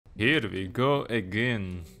Here we go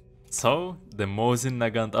again. So, the Mosin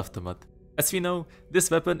Nagant Avtomat. As we know,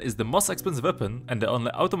 this weapon is the most expensive weapon and the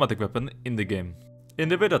only automatic weapon in the game. In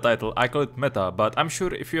the video title I call it meta, but I'm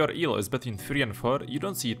sure if your elo is between 3 and 4, you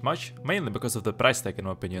don't see it much, mainly because of the price tag in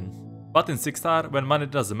my opinion. But in 6 star, when money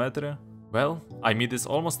doesn't matter, well, I meet this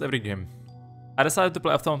almost every game. I decided to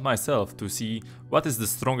play Avtomat myself to see what is the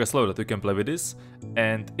strongest load that you can play with this,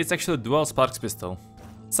 and it's actually a dual sparks pistol.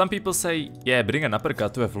 Some people say, yeah, bring an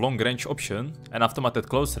uppercut to have long range option, an Avtomat at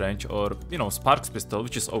close range, or, you know, sparks pistol,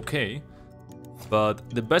 which is okay. But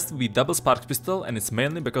the best would be double sparks pistol, and it's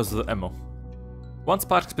mainly because of the ammo. One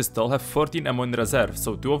sparks pistol have 14 ammo in reserve,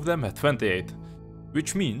 so 2 of them have 28.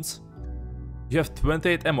 Which means, you have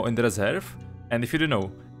 28 ammo in the reserve, and if you don't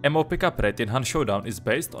know, ammo pickup rate in Hunt Showdown is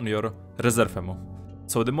based on your reserve ammo.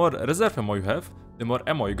 So the more reserve ammo you have, the more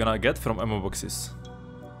ammo you're gonna get from ammo boxes.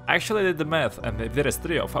 I actually did the math, and if there is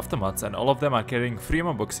 3 of Avtomats and all of them are carrying 3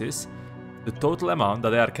 ammo boxes, the total amount that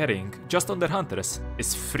they are carrying just on their hunters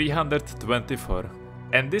is 324.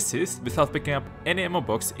 And this is without picking up any ammo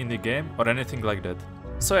box in the game or anything like that.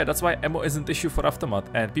 So yeah, that's why ammo isn't an issue for Avtomat,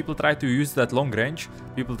 and people try to use that long range,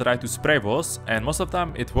 people try to spray walls, and most of the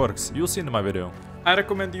time it works, you'll see in my video. I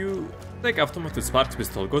recommend you take Avtomat with sparks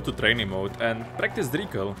pistol, go to training mode and practice the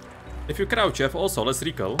recoil. If you crouch you have also less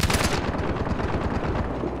recoil.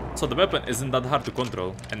 So the weapon isn't that hard to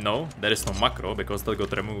control, and no, there is no macro because that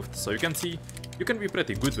got removed, so you can see, you can be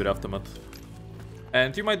pretty good with Avtomat.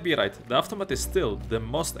 And you might be right, the Avtomat is still the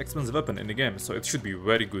most expensive weapon in the game, so it should be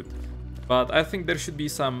very good. But I think there should be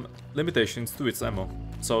some limitations to its ammo,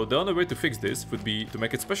 so the only way to fix this would be to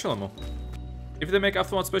make it special ammo. If they make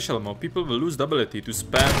Avtomat special ammo, people will lose the ability to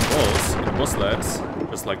spam walls in boss layers,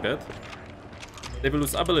 just like that. They will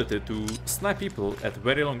lose ability to snipe people at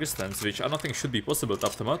very long distance, which I don't think should be possible with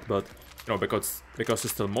Avtomat, but you know, because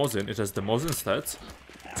it's still Mosin, it has the Mosin stats,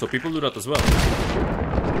 so people do that as well.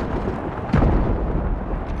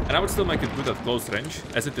 And I would still make it good at close range,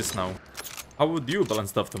 as it is now. How would you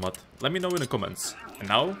balance the Avtomat? Let me know in the comments. And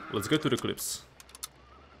now, let's go to the clips.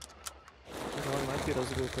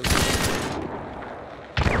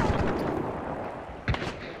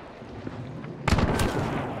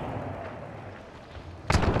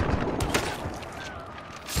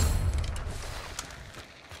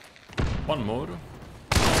 One more.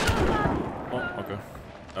 Oh, okay.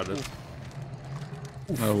 Got it.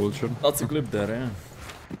 I will shoot. That's a clip there, yeah.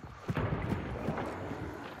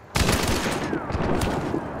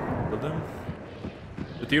 Killed him.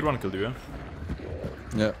 The tier 1 killed you, yeah?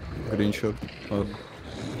 Yeah, green shot. Oh.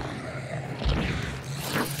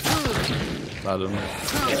 I don't know.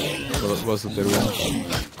 What was the tier 1?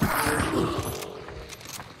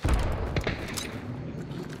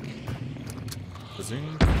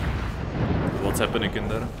 What's happening in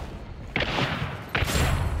there?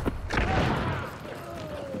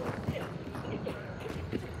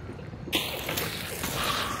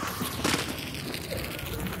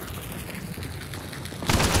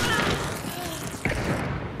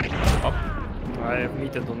 Up. I have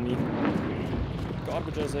meted on me.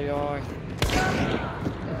 Garbage as they are.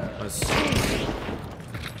 Nice.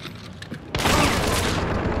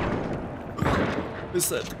 Who's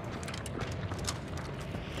that?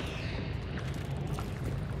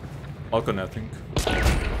 Falcon, I think.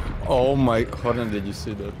 Oh my Hornet, did you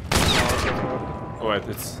see that? Oh wait,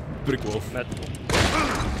 it's brick wall.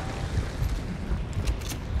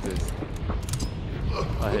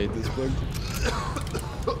 I hate this bug.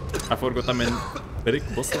 I forgot I'm in brick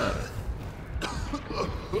boss lair.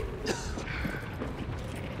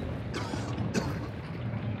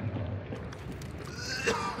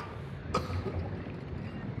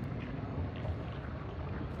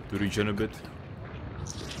 To regen a bit.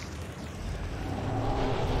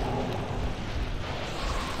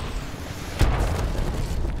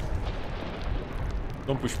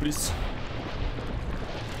 Don't push, please.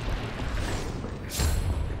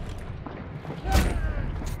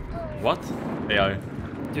 What? AI.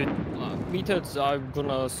 Dude, meted, I'm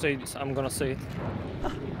gonna say this, I'm gonna say it.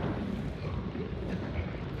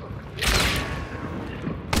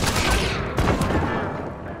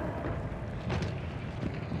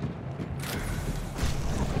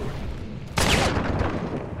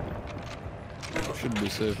 Should be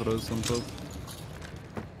safe for us on top.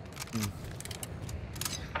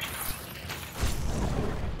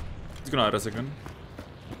 Gonna res again.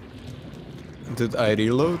 Did I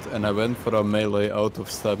reload and I went for a melee out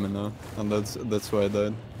of stamina, and that's why I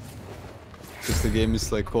died. Because the game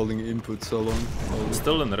is like holding input so long.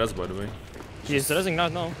 Still in the res, by the way. He's resing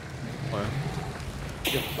right now. Oh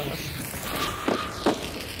yeah.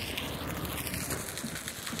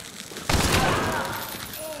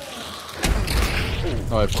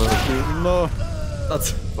 Oh, I forgot to. No!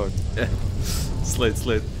 That's... Fuck. Yeah.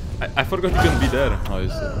 Slate. I forgot you couldn't be there. Oh,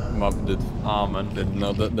 his map did. Ah, man. Didn't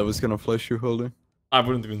know that was gonna flash you, Holly. I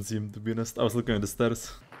wouldn't even see him, to be honest. I was looking at the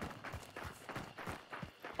stairs.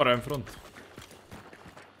 Or in front.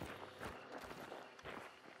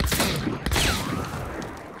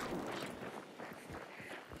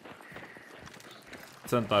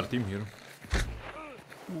 It's an entire team here.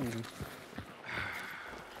 Ooh.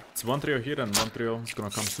 It's one trio here and one trio is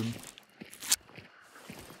gonna come soon.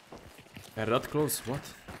 Yeah, that close, what?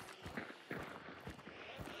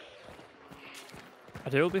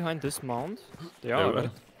 Are they all behind this mound? They They are, were.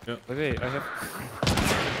 right? Yeah. Okay, I have...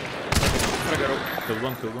 Kill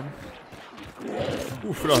one.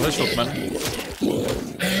 Oof, that headshot, man.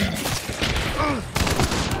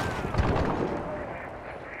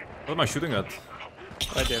 What am I shooting at?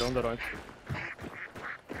 Right there, on the right.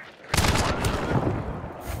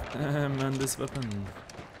 Man, this weapon.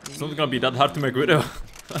 It's not gonna be that hard to make video.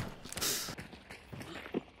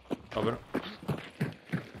 Cover.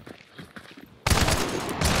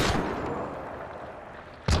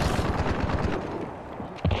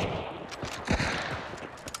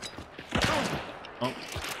 Oh.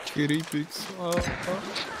 Kitty pigs.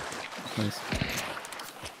 Nice.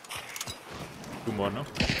 Two more now.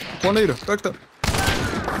 One later, Fractal.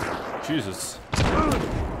 Jesus.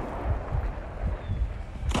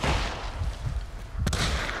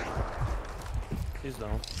 He's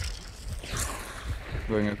down.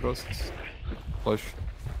 Going across. Flash.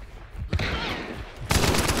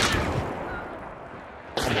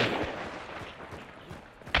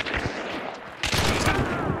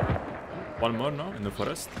 One more now in the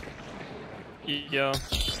forest. Yeah,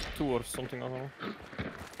 2 or something, I don't know.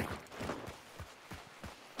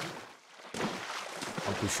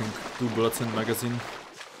 I'm pushing 2 bullets in magazine.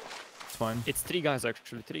 It's fine. It's 3 guys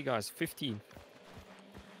actually, 3 guys, 15.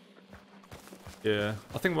 Yeah,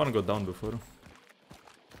 I think one got down before.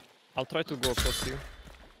 I'll try to go across you.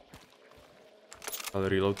 I'll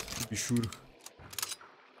reload to be sure.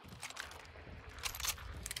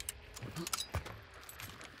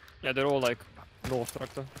 Yeah, they're all like north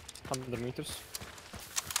tractor, 100 meters.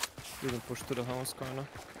 We can push to the house, kinda.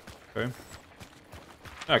 Okay.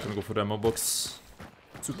 Yeah, I can go for the ammo box.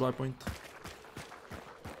 Supply point.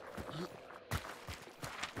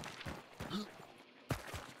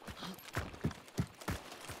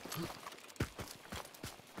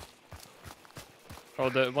 Oh,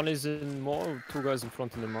 the one is in more, 2 guys in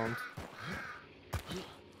front in the mount.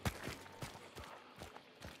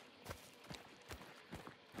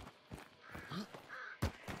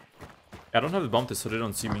 I don't have the bounty, so they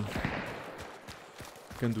don't see me.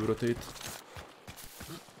 Can do rotate.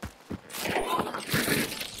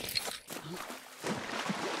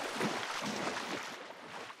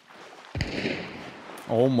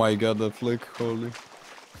 Oh my god, that flick, holy.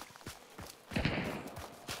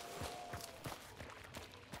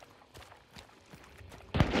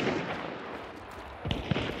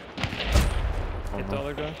 Hit the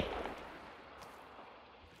other guy.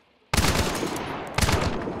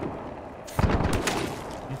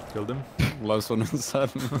 Killed him. Last one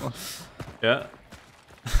inside. Yeah.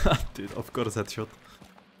 Dude, of course headshot.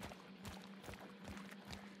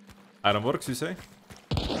 Iron works, you say?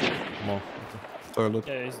 Come on. Toilet.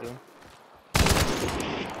 Yeah, he's there.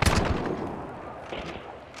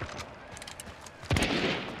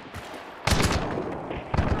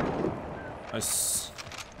 Nice.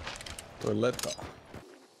 Toilet.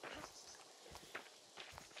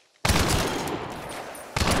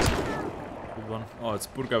 Good one. Oh, it's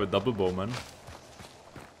poor guy with double bow, man.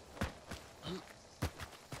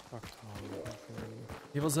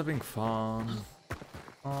 He was having fun.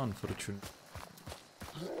 Unfortunate.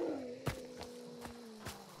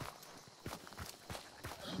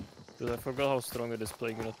 Dude, I forgot how strong it is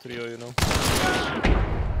playing in a trio, you know?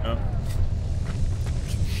 Yeah.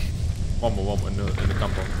 One more in the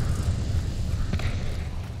compound.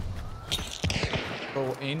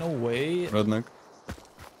 Bro, ain't no way. Redneck.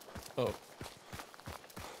 Oh.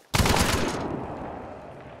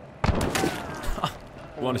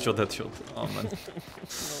 One shot, headshot. Oh man.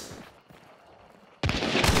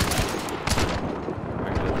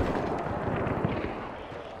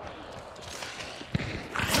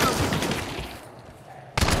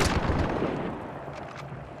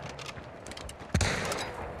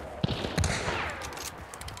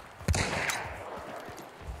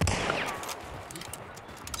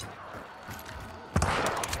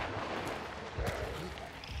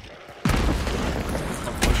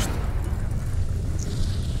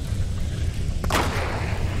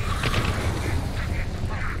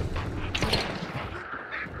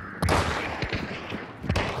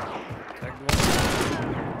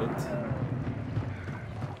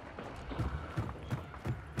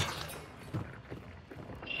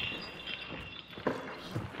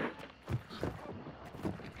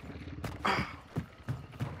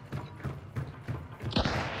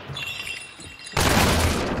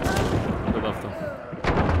 though.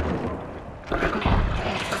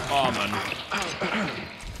 Oh man.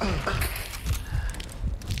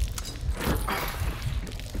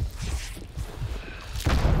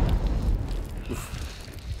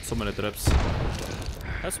 Oof. So many traps.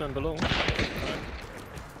 That's one below.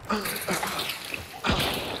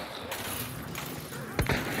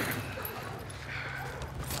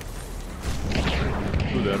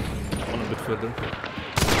 Two there. One a bit further.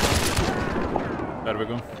 There we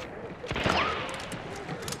go.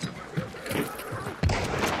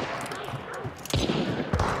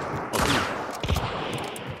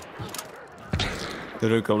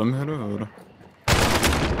 Did I call him here or?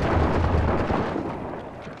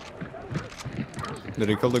 Did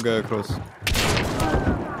he call the guy across?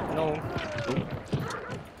 No.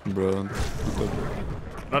 Bro,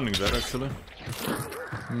 Running there actually.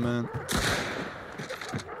 man.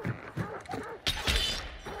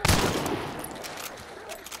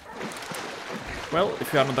 Well,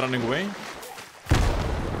 if you are not running away.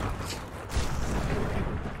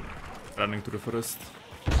 Running to the forest.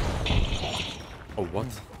 Oh, what?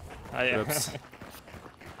 Ah, yeah. Traps.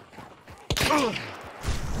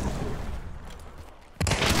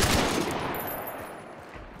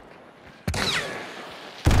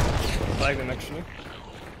 Flag them actually.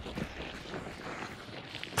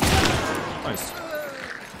 Nice.